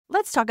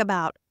let's talk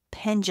about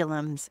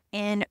pendulums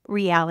in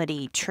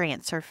reality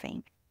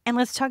transurfing. And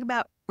let's talk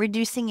about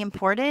reducing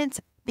importance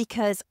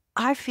because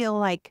I feel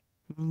like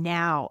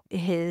now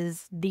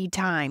is the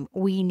time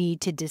we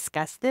need to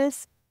discuss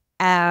this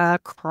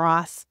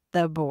across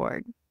the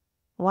board.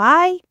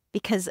 Why?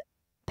 Because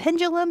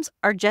pendulums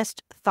are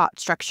just thought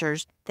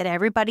structures that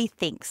everybody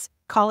thinks.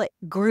 Call it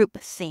group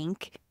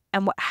think.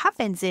 And what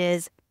happens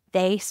is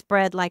they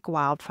spread like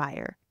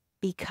wildfire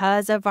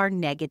because of our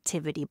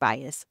negativity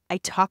bias. I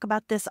talk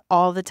about this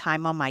all the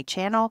time on my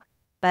channel,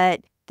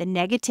 but the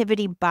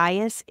negativity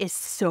bias is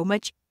so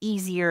much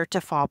easier to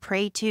fall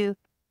prey to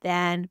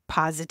than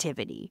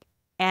positivity.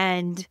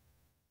 And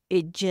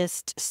it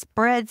just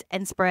spreads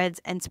and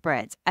spreads and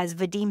spreads. As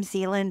Vadim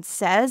Zeland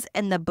says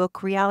in the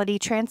book Reality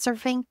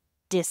Transurfing,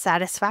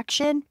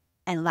 dissatisfaction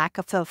and lack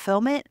of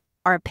fulfillment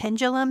are a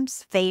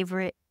pendulum's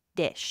favorite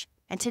dish.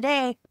 And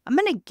today, I'm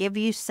going to give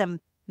you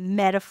some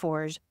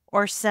metaphors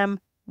or some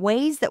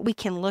ways that we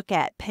can look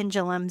at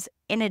pendulums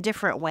in a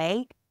different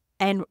way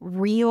and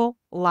real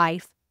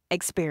life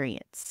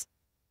experience.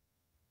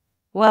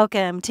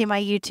 Welcome to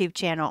my YouTube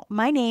channel.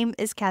 My name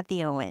is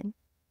Kathie Owen.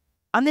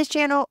 On this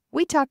channel,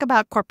 we talk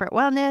about corporate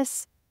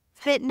wellness,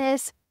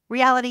 fitness,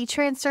 reality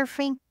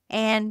transurfing,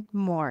 and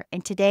more.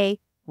 And today,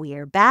 we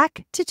are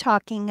back to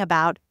talking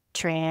about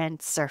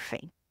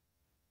transurfing.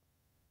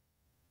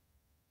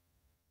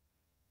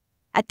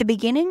 At the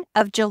beginning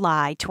of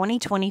July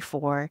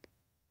 2024,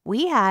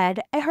 we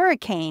had a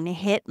hurricane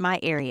hit my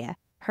area,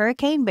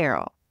 Hurricane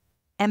Beryl.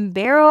 And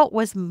Beryl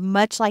was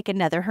much like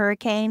another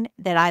hurricane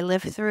that I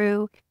lived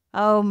through,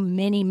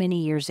 many,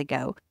 many years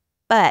ago.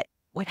 But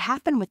what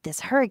happened with this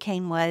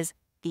hurricane was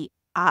the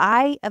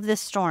eye of the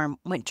storm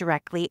went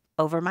directly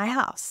over my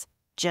house,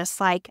 just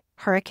like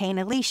Hurricane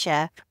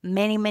Alicia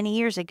many, many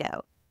years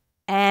ago.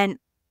 And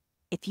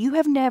if you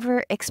have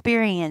never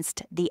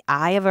experienced the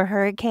eye of a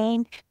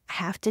hurricane, I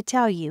have to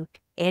tell you,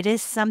 it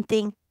is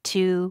something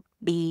to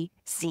be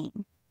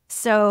seen.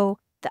 So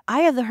the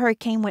eye of the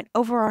hurricane went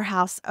over our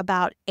house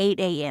about 8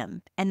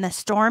 a.m. and the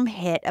storm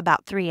hit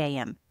about 3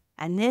 a.m.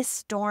 And this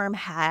storm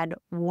had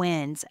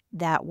winds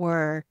that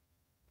were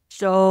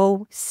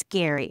so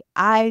scary.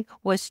 I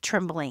was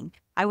trembling.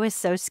 I was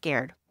so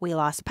scared. We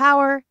lost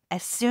power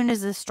as soon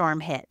as the storm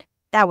hit.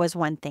 That was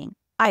one thing.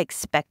 I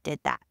expected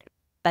that.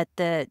 But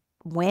the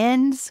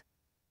winds,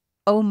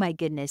 oh my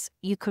goodness,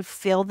 you could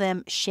feel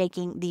them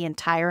shaking the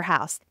entire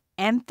house.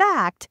 In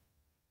fact,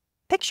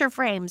 picture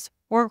frames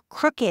were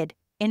crooked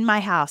in my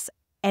house,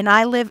 and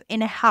I live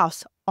in a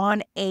house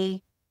on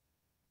a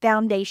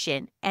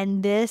foundation,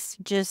 and this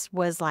just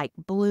was like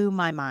blew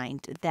my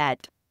mind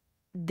that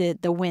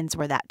the winds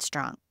were that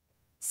strong.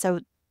 So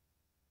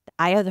the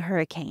eye of the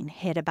hurricane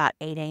hit about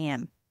 8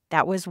 a.m.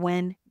 That was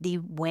when the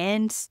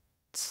winds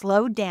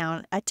slowed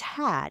down a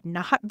tad,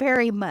 not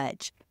very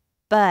much,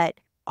 but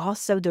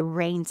also the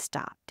rain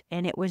stopped.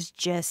 And it was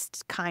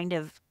just kind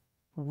of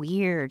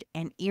weird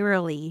and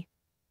eerily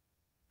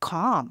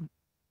calm.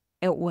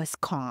 It was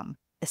calm,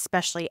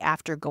 especially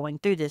after going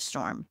through this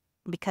storm,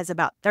 because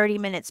about 30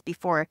 minutes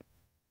before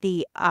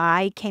the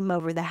eye came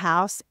over the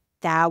house,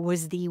 that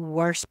was the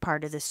worst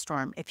part of the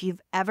storm. If you've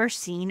ever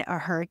seen a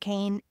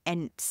hurricane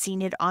and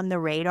seen it on the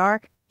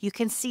radar, you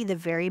can see the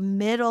very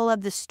middle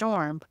of the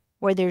storm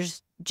where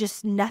there's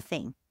just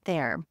nothing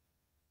there.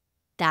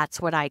 That's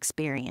what I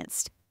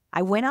experienced.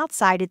 I went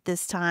outside at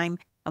this time,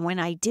 and when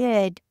I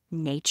did,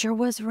 nature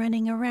was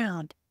running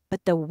around,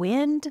 but the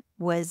wind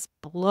was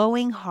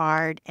blowing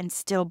hard and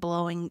still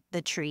blowing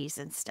the trees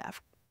and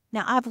stuff.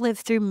 Now, I've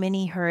lived through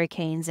many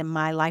hurricanes in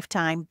my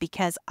lifetime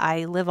because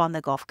I live on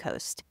the Gulf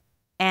Coast.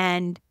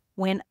 And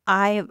when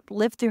I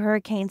lived through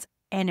hurricanes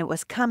and it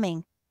was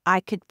coming,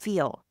 I could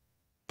feel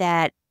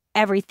that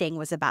everything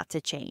was about to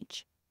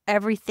change.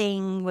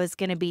 Everything was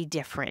going to be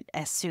different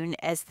as soon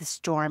as the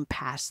storm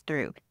passed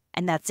through.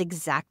 And that's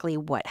exactly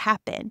what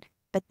happened.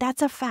 But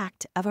that's a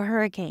fact of a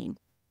hurricane.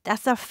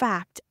 That's a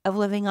fact of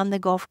living on the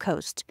Gulf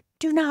Coast.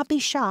 Do not be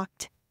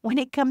shocked when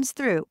it comes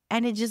through.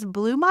 And it just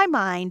blew my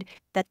mind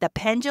that the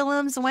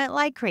pendulums went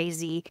like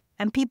crazy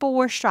and people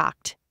were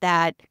shocked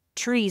that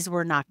trees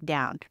were knocked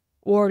down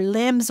or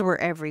limbs were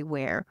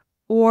everywhere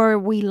or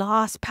we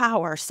lost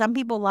power. Some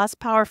people lost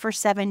power for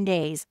 7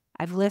 days.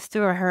 I've lived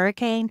through a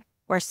hurricane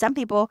where some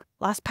people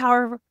lost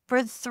power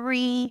for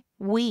 3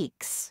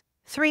 weeks.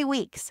 3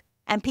 weeks.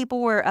 And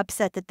people were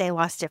upset that they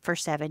lost it for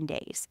 7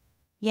 days.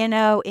 You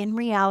know, in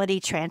reality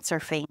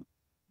transurfing,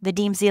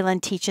 Vadim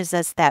Zeland teaches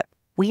us that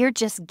we are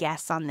just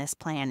guests on this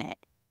planet.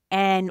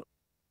 And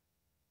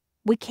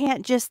we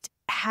can't just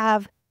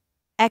have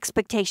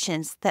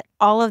expectations that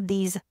all of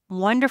these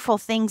wonderful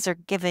things are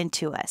given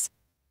to us.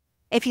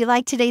 If you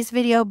like today's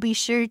video, be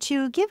sure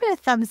to give it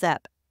a thumbs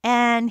up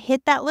and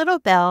hit that little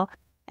bell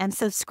and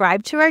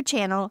subscribe to our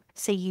channel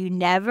so you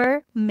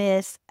never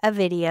miss a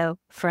video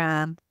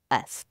from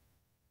us.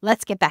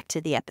 Let's get back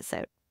to the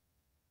episode.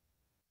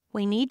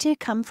 We need to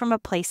come from a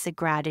place of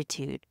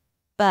gratitude,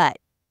 but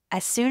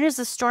as soon as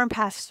the storm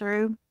passed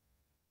through,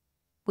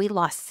 we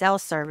lost cell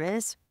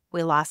service,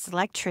 we lost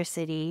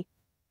electricity.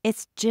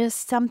 It's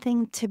just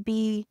something to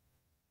be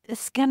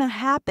it's going to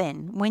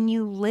happen when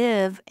you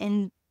live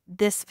in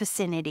this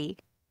vicinity.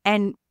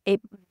 And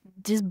it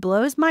just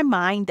blows my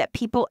mind that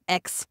people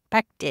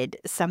expected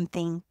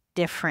something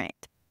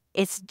different.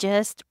 It's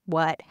just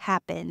what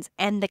happens.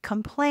 And the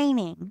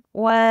complaining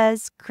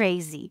was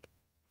crazy.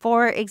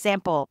 For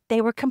example,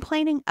 they were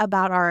complaining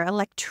about our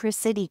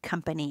electricity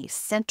company,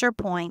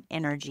 CenterPoint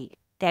Energy.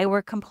 They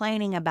were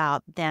complaining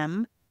about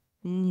them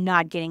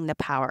not getting the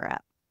power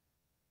up.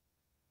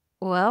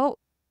 Well,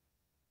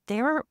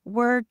 there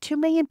were 2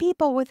 million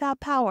people without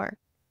power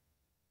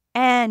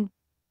and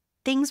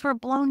things were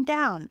blown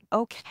down.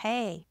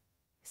 Okay,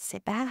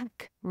 sit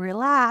back,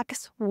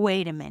 relax,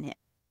 wait a minute.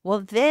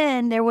 Well,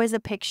 then there was a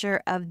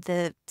picture of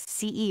the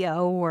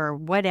CEO or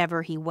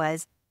whatever he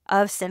was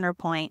of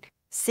Centerpoint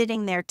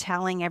sitting there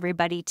telling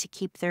everybody to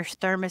keep their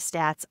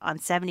thermostats on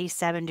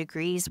 77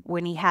 degrees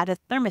when he had a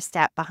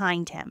thermostat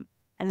behind him.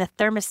 And the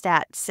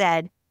thermostat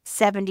said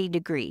 70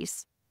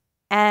 degrees.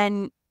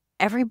 And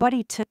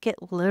everybody took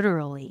it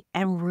literally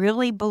and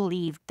really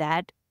believed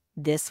that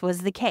this was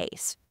the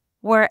case.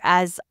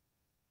 Whereas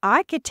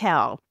I could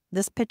tell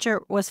this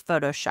picture was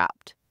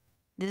photoshopped.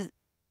 This,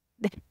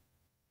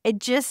 it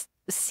just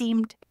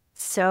seemed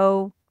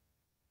so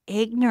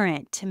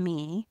ignorant to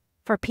me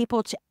for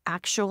people to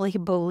actually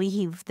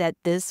believe that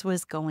this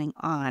was going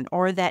on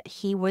or that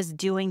he was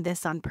doing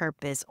this on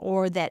purpose,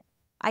 or that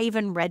I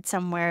even read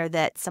somewhere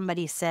that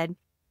somebody said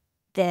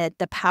that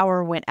the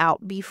power went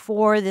out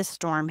before the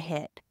storm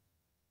hit.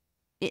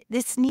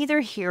 It's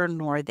neither here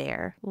nor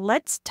there.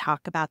 Let's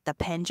talk about the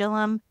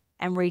pendulum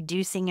and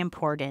reducing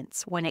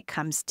importance when it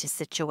comes to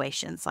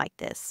situations like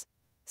this.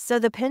 So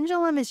the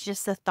pendulum is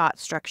just a thought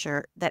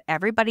structure that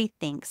everybody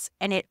thinks,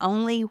 and it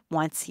only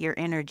wants your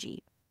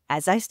energy.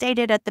 As I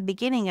stated at the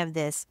beginning of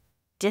this,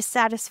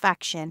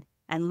 dissatisfaction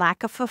and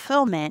lack of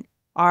fulfillment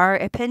are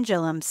a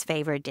pendulum's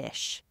favorite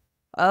dish.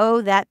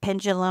 Oh, that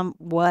pendulum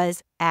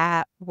was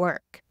at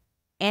work.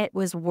 It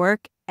was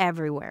work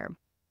everywhere.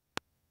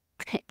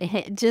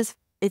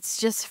 It's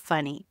just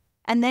funny.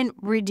 And then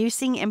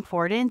reducing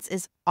importance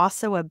is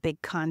also a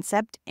big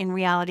concept in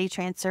reality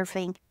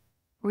transurfing.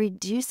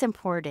 Reduce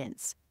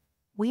importance.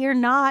 We are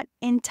not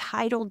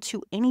entitled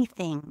to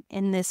anything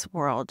in this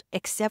world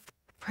except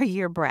for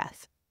your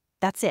breath.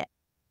 That's it.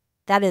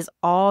 That is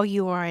all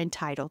you are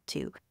entitled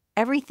to.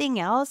 Everything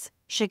else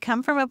should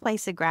come from a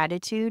place of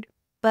gratitude,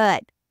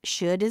 but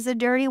should is a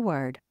dirty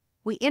word.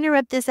 We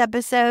interrupt this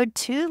episode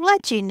to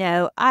let you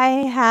know I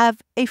have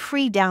a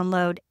free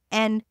download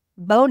and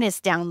bonus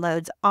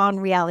downloads on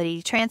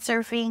Reality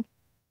Transurfing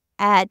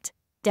at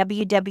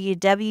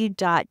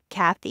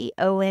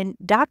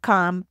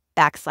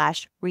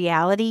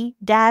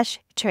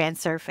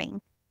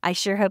www.kathieowen.com/reality-transurfing. I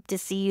sure hope to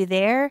see you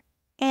there,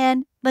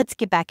 and let's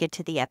get back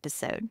into the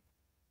episode.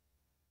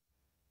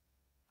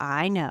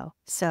 I know.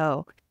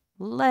 So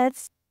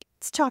let's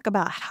talk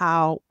about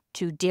how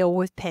to deal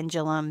with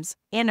pendulums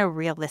in a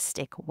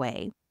realistic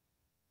way.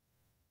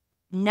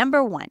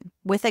 Number 1,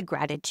 with a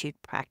gratitude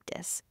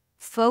practice.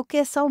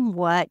 Focus on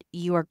what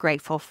you are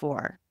grateful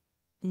for,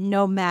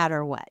 no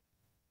matter what.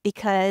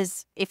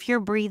 Because if you're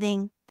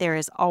breathing, there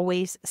is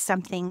always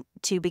something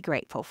to be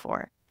grateful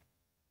for.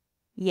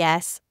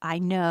 Yes, I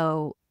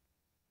know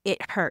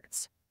it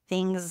hurts.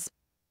 Things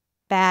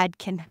bad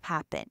can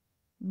happen.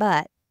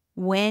 But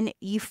when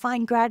you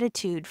find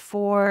gratitude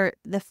for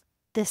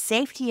the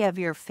safety of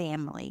your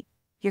family,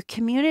 your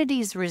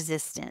community's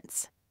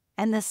resistance,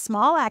 and the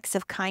small acts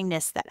of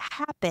kindness that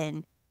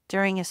happen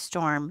during a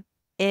storm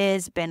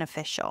is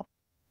beneficial.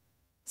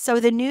 So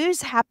the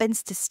news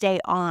happens to stay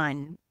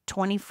on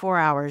 24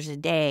 hours a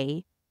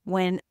day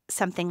when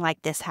something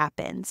like this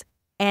happens.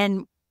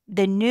 And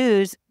the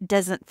news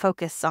doesn't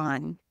focus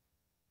on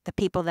the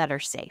people that are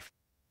safe.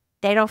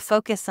 They don't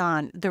focus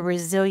on the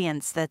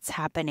resilience that's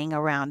happening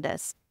around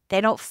us.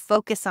 They don't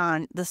focus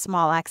on the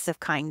small acts of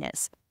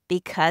kindness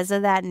because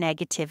of that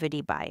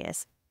negativity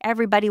bias.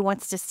 Everybody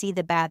wants to see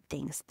the bad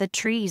things, the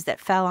trees that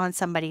fell on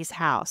somebody's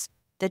house,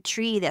 the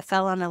tree that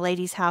fell on a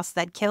lady's house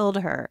that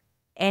killed her.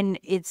 And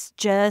it's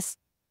just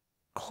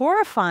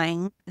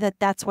horrifying that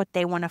that's what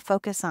they want to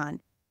focus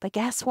on. But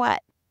guess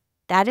what?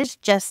 That is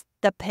just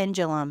the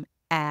pendulum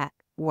at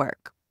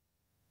work.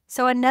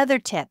 So another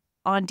tip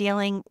on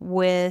dealing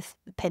with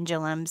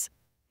pendulums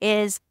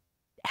is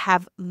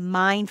have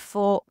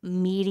mindful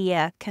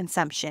media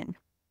consumption.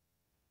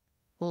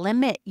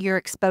 Limit your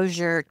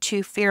exposure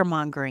to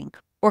fear-mongering,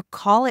 or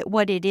call it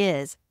what it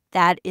is.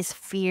 That is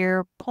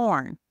fear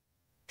porn.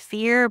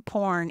 Fear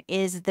porn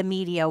is the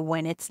media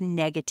when it's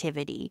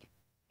negativity.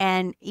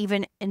 And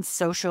even in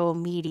social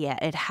media,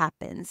 it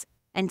happens.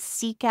 And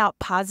seek out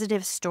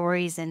positive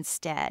stories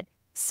instead.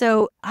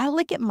 So I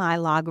look at my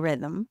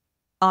logarithm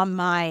on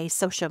my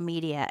social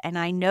media and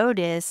I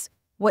notice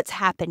what's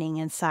happening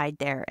inside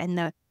there.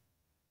 And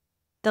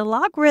the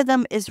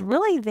logarithm is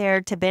really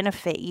there to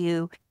benefit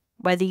you,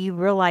 whether you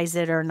realize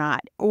it or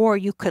not. Or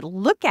you could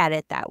look at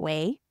it that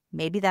way.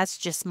 Maybe that's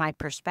just my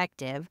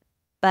perspective.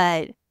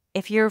 But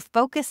if you're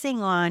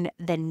focusing on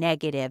the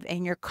negative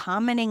and you're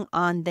commenting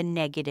on the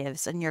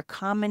negatives and you're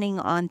commenting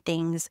on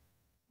things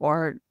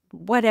or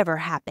whatever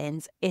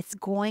happens, it's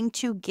going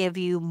to give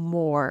you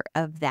more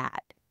of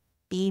that.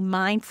 Be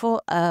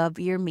mindful of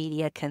your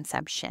media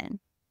consumption.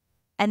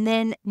 And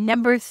then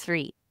number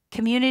 3,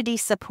 community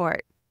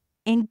support.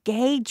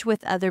 Engage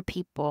with other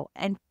people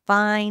and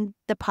find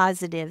the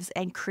positives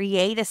and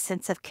create a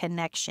sense of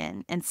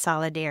connection and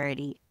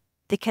solidarity,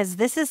 because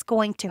this is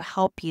going to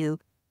help you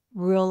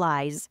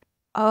realize,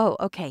 oh,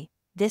 okay,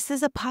 this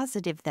is a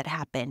positive that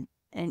happened,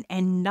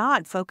 and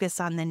not focus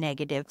on the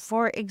negative.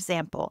 For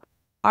example,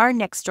 our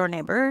next door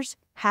neighbors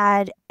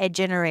had a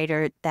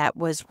generator that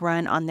was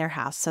run on their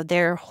house. So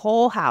their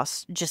whole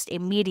house just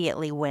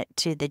immediately went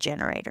to the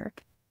generator.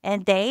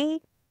 And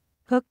they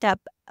hooked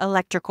up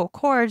electrical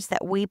cords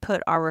that we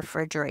put our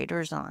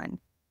refrigerators on,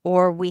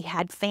 or we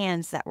had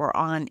fans that were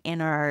on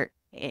in our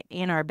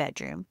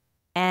bedroom.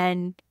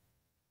 And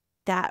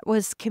that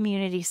was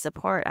community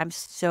support. I'm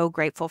so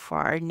grateful for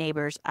our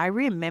neighbors. I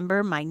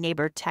remember my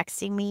neighbor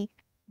texting me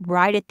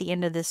right at the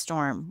end of the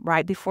storm,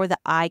 right before the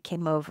eye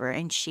came over,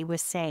 and she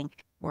was saying,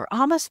 "We're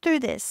almost through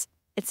this.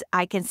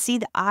 I can see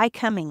the eye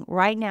coming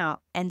right now."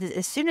 And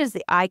as soon as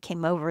the eye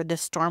came over, the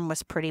storm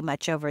was pretty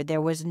much over.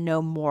 There was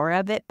no more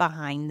of it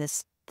behind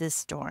this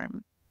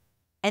storm.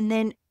 And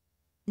then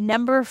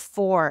number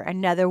 4,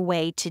 another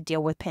way to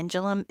deal with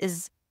pendulum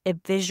is a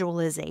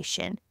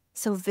visualization.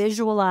 So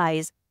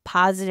visualize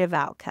positive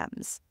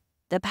outcomes,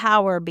 the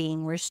power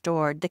being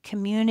restored, the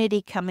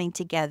community coming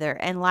together,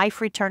 and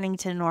life returning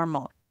to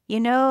normal. You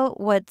know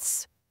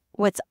what's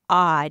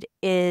odd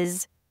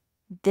is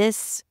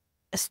this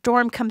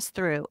storm comes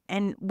through,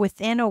 and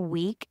within a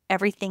week,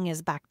 everything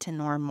is back to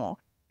normal.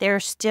 There are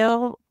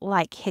still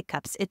like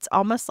hiccups. It's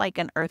almost like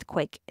an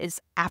earthquake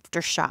is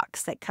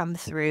aftershocks that come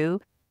through.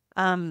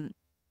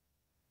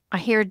 I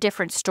hear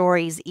different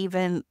stories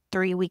even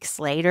 3 weeks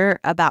later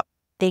about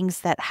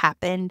things that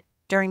happened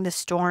during the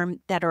storm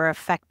that are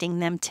affecting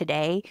them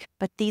today.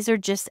 But these are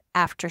just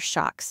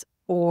aftershocks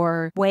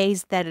or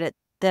ways that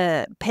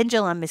the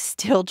pendulum is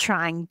still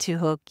trying to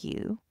hook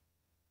you.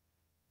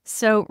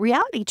 So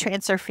reality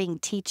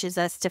transurfing teaches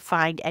us to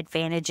find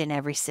advantage in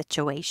every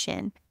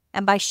situation.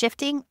 And by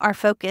shifting our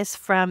focus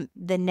from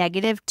the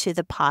negative to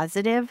the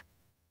positive,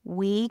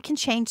 we can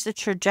change the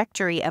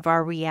trajectory of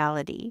our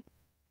reality.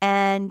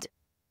 And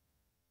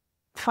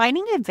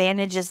finding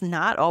advantage is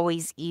not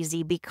always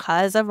easy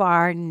because of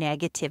our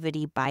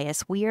negativity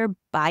bias. We are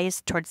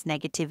biased towards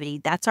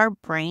negativity. That's our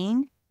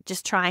brain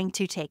just trying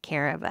to take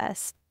care of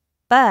us.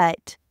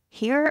 But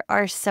here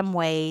are some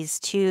ways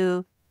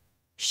to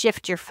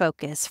shift your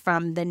focus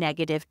from the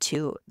negative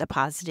to the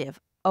positive.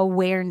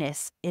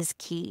 Awareness is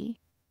key.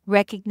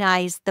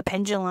 Recognize the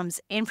pendulums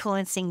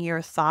influencing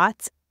your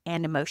thoughts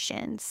and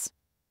emotions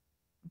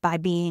by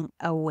being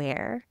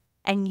aware.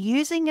 And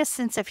using a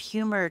sense of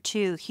humor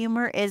too.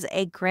 Humor is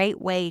a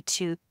great way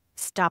to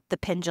stop the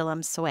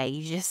pendulum sway.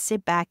 You just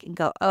sit back and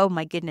go, oh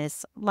my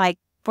goodness. Like,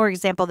 for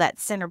example, that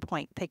center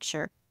point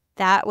picture.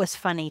 That was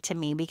funny to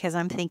me because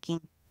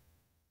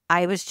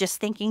I was just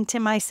thinking to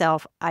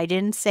myself, I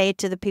didn't say it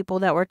to the people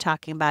that were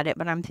talking about it,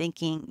 but I'm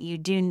thinking, you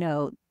do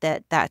know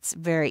that that's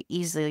very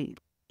easily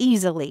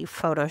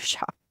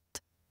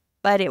photoshopped.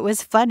 But it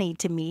was funny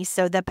to me,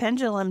 so the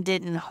pendulum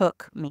didn't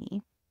hook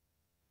me.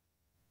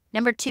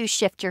 Number 2,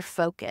 shift your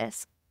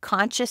focus.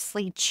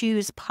 Consciously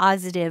choose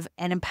positive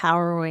and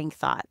empowering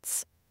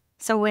thoughts.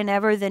 So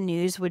whenever the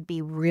news would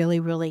be really,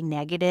 really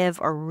negative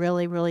or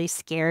really, really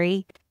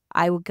scary,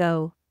 I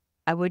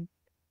would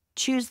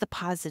choose the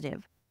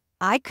positive.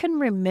 I can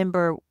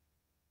remember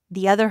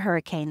the other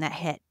hurricane that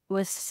hit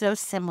was so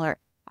similar.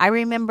 I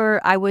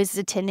remember I was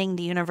attending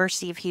the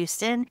University of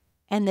Houston,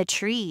 and the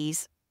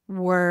trees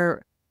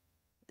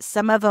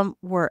some of them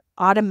were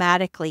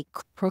automatically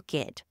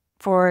crooked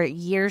for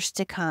years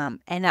to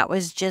come. And that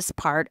was just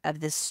part of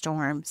this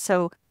storm.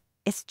 So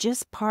it's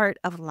just part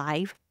of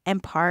life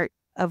and part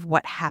of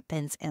what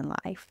happens in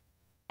life.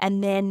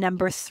 And then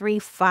number 3,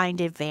 find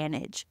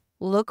advantage.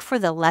 Look for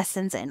the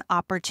lessons and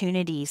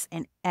opportunities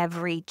in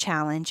every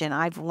challenge. And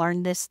I've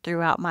learned this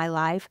throughout my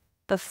life.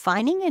 But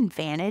finding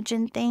advantage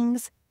in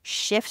things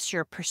shifts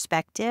your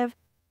perspective.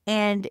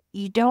 And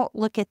you don't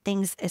look at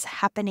things as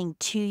happening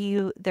to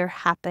you. They're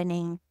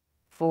happening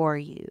for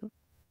you.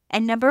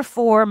 And number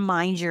 4,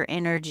 mind your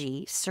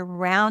energy.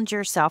 Surround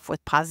yourself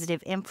with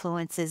positive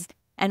influences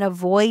and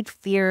avoid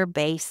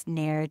fear-based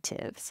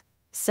narratives.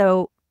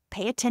 So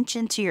pay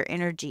attention to your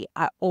energy.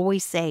 I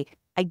always say,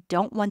 I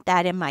don't want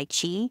that in my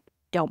chi.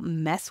 Don't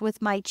mess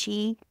with my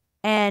chi.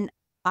 And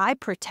I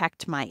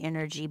protect my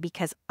energy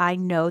because I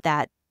know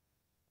that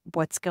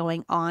what's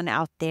going on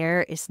out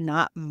there is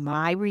not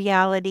my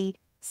reality.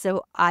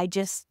 So I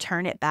just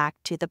turn it back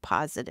to the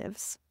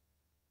positives.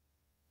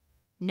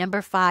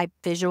 Number 5,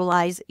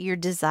 visualize your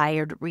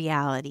desired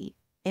reality.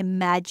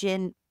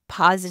 Imagine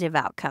positive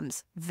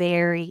outcomes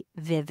very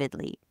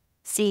vividly.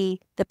 See,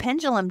 the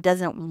pendulum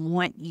doesn't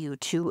want you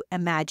to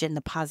imagine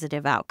the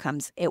positive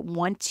outcomes. It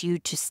wants you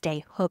to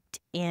stay hooked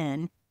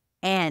in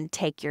and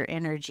take your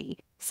energy.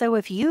 So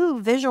if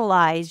you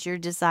visualize your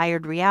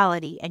desired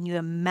reality and you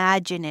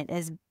imagine it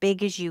as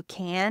big as you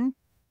can,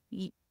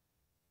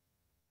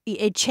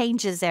 it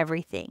changes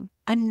everything.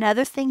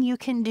 Another thing you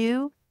can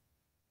do,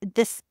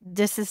 this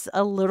is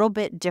a little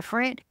bit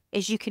different,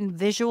 is you can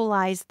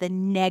visualize the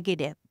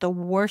negative, the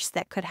worst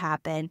that could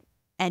happen,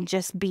 and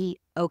just be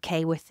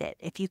okay with it.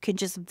 If you can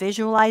just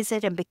visualize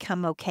it and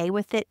become okay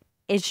with it,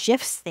 it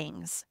shifts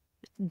things,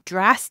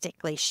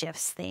 drastically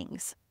shifts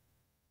things.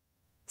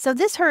 So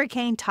this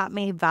hurricane taught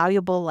me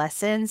valuable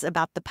lessons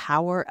about the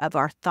power of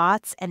our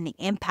thoughts and the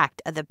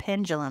impact of the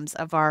pendulums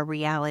of our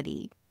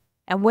reality.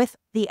 And with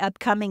the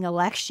upcoming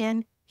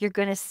election, you're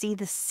going to see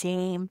the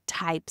same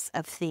types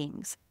of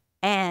things.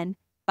 And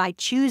by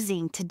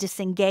choosing to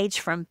disengage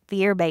from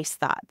fear-based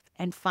thoughts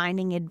and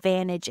finding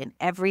advantage in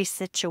every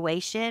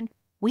situation,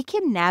 we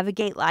can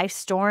navigate life's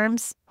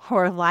storms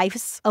or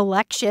life's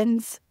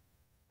elections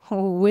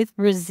with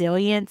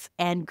resilience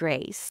and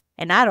grace.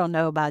 And I don't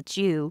know about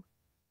you,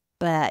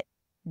 but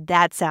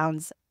that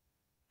sounds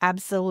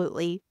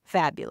absolutely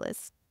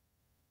fabulous.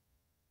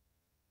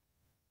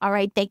 All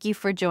right, thank you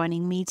for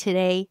joining me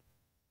today.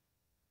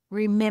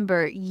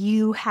 Remember,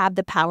 you have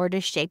the power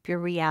to shape your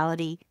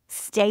reality.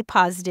 Stay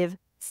positive,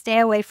 stay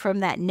away from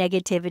that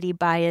negativity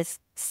bias,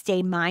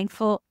 stay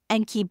mindful,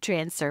 and keep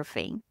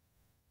transurfing.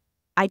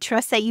 I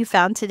trust that you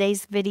found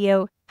today's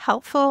video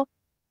helpful.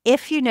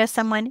 If you know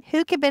someone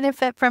who could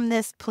benefit from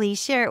this,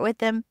 please share it with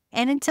them.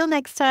 And until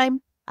next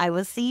time, I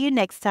will see you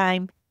next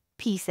time.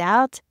 Peace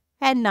out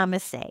and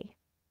namaste.